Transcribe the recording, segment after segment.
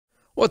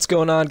What's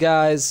going on,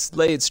 guys?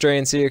 Late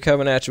Strains here,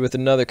 coming at you with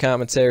another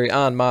commentary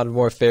on Modern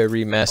Warfare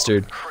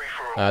Remastered.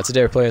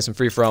 Today we're playing some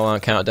free-for-all on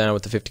Countdown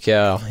with the 50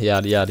 cal,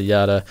 yada yada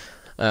yada.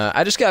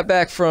 I just got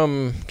back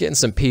from getting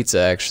some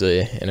pizza, actually,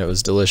 and it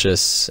was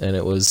delicious, and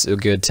it was a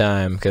good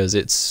time, because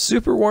it's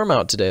super warm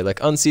out today,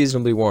 like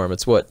unseasonably warm.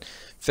 It's what,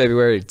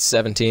 February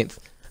 17th?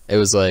 It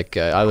was like,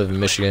 I live in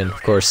Michigan,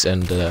 of course,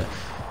 and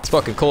it's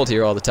fucking cold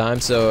here all the time,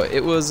 so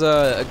it was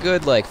a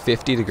good like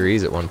 50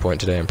 degrees at one point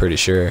today, I'm pretty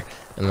sure.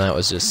 And that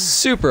was just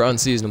super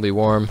unseasonably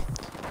warm,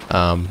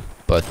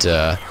 but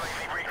it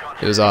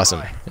was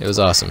awesome. It was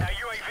awesome.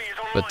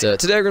 But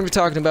today we're going to be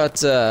talking about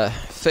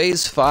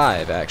Phase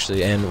 5,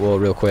 actually, and, well,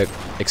 real quick,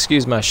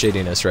 excuse my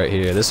shittiness right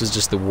here. This was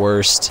just the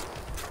worst.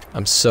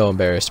 I'm so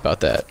embarrassed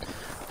about that.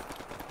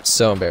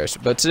 So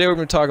embarrassed. But today we're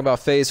going to talk about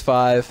Phase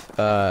 5.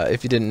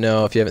 If you didn't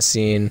know, if you haven't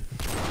seen,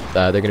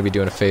 they're going to be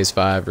doing a Phase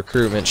 5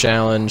 recruitment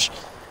challenge,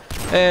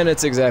 and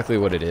it's exactly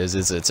what it is.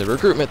 It's a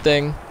recruitment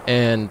thing,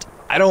 and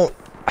I don't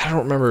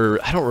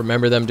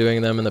remember them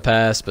doing them in the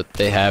past, but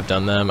they have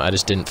done them. I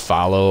just didn't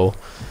follow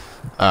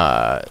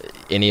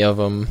any of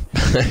them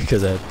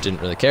because I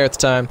didn't really care at the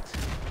time.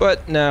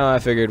 But now I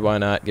figured, why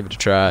not give it a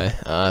try?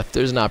 If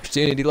there's an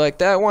opportunity like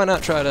that, why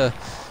not try to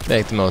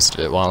make the most of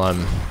it while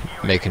I'm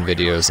making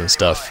videos and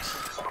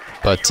stuff?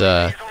 But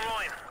I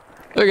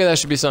figure that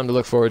should be something to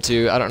look forward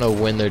to. I don't know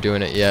when they're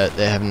doing it yet.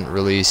 They haven't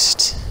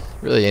released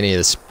really any of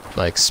the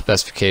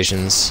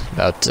specifications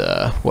about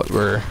what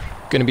we're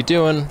going to be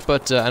doing,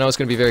 but I know it's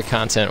going to be very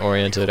content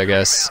oriented, I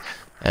guess,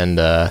 and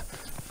I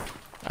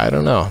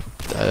don't know.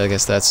 I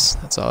guess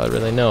that's all I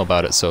really know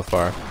about it so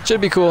far. Should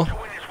be cool.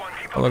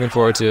 I'm looking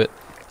forward to it.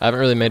 I haven't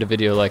really made a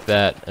video like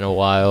that in a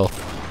while.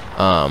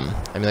 I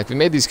mean, like, we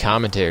made these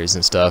commentaries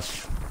and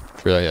stuff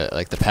really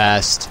like the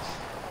past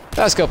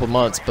couple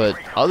months, but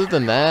other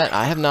than that,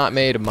 I have not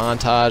made a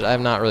montage. I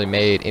have not really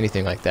made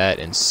anything like that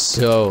in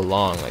so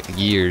long, like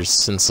years,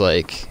 since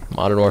like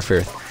Modern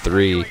Warfare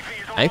 3.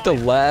 I think the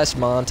last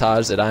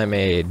montage that I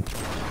made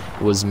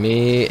was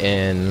me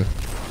and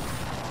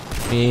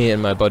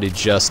my buddy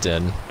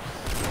Justin,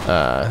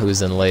 who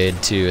was in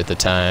Laid 2 at the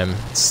time.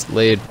 It's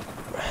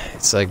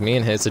like me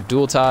and him. It's a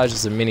dual Taj,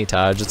 it's a mini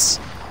Taj. It's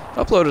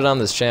uploaded on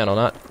this channel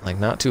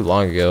not too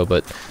long ago,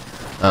 but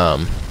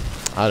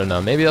I don't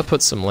know. Maybe I'll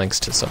put some links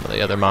to some of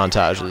the other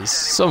montages,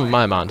 some of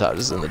my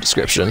montages, in the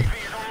description.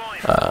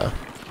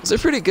 They're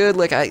pretty good.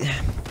 Like I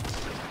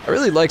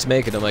really liked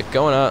making them. Like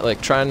going out,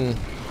 like trying.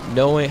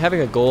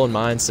 Having a goal in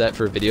mind set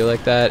for a video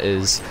like that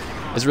is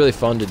really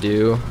fun to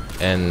do,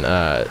 and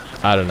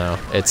I don't know,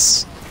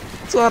 it's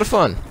a lot of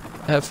fun.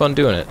 I have fun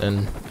doing it,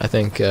 and I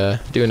think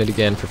doing it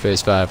again for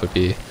Phase 5 would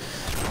be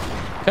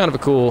kind of a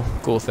cool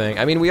thing.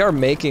 I mean, we are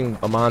making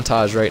a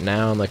montage right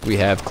now, and like we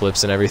have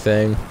clips and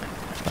everything,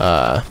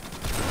 but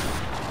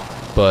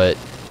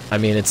I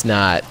mean, it's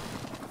not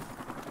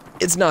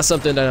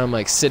something that I'm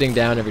like sitting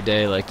down every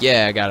day like,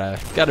 yeah, I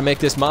gotta make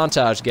this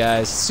montage,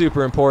 guys,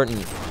 super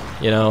important.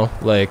 You know,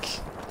 like,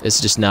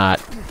 it's just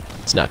not,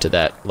 it's not to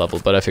that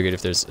level. But I figured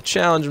if there's a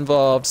challenge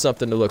involved,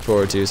 something to look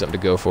forward to, something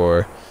to go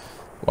for,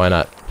 why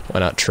not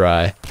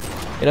try?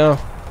 You know.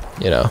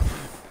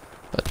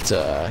 But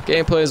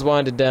gameplay is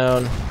winding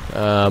down.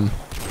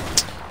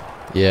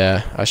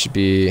 Yeah, I'm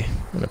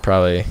gonna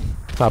probably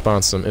hop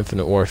on some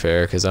Infinite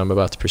Warfare because I'm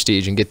about to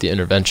prestige and get the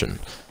intervention,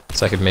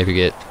 so I could maybe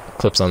get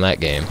clips on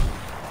that game.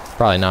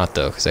 Probably not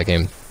though, because that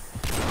game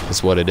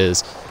is what it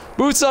is.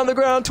 Boots on the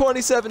ground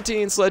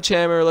 2017,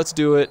 Sledgehammer, let's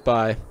do it,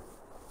 bye.